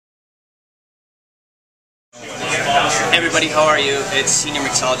Hey everybody, how are you? It's Senior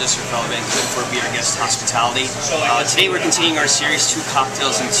Mixologist for Bank for Beer Guest Hospitality. Today we're continuing our series 2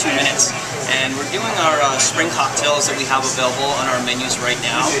 cocktails in 2 minutes, and we're doing our spring cocktails that we have available on our menus right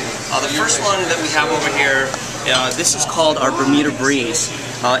now. The first one that we have over here, this is called our Bermuda Breeze.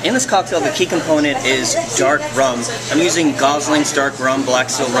 In this cocktail, the key component is Dark Rum. I'm using Gosling's Dark Rum, Black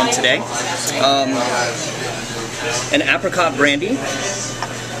Seal Rum today. An apricot brandy.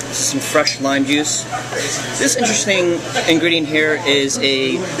 Some fresh lime juice. This interesting ingredient here is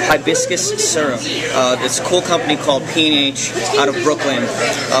a hibiscus syrup. It's a cool company called P&H out of Brooklyn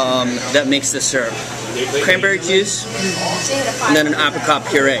that makes this syrup. Cranberry juice, and then an apricot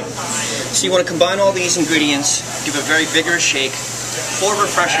puree. So you want to combine all these ingredients, give a very vigorous shake, pour over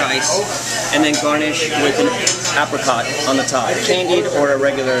fresh ice, and then garnish with an apricot on the top. Candied or a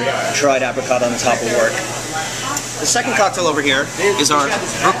regular dried apricot on the top will work. The second cocktail over here is our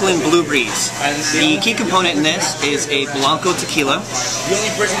Brooklyn Blue Breeze. The key component in this is a Blanco Tequila.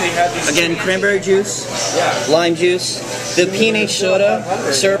 Again, cranberry juice, lime juice, the P&H soda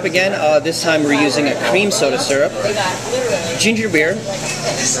syrup again. This time we're using a cream soda syrup, Gingerbeer,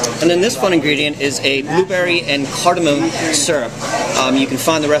 and then this fun ingredient is a blueberry and cardamom syrup. You can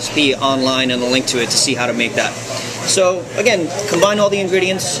find the recipe online and the link to it to see how to make that. So again, combine all the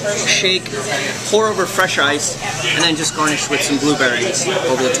ingredients, shake, pour over fresh ice, and then just garnish with some blueberries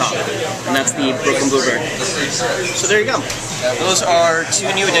over the top. And that's the Brooklyn Blueberry. So there you go. Those are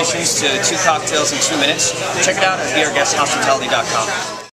 2 new additions to 2 cocktails in 2 minutes. Check it out at beerguesthospitality.com.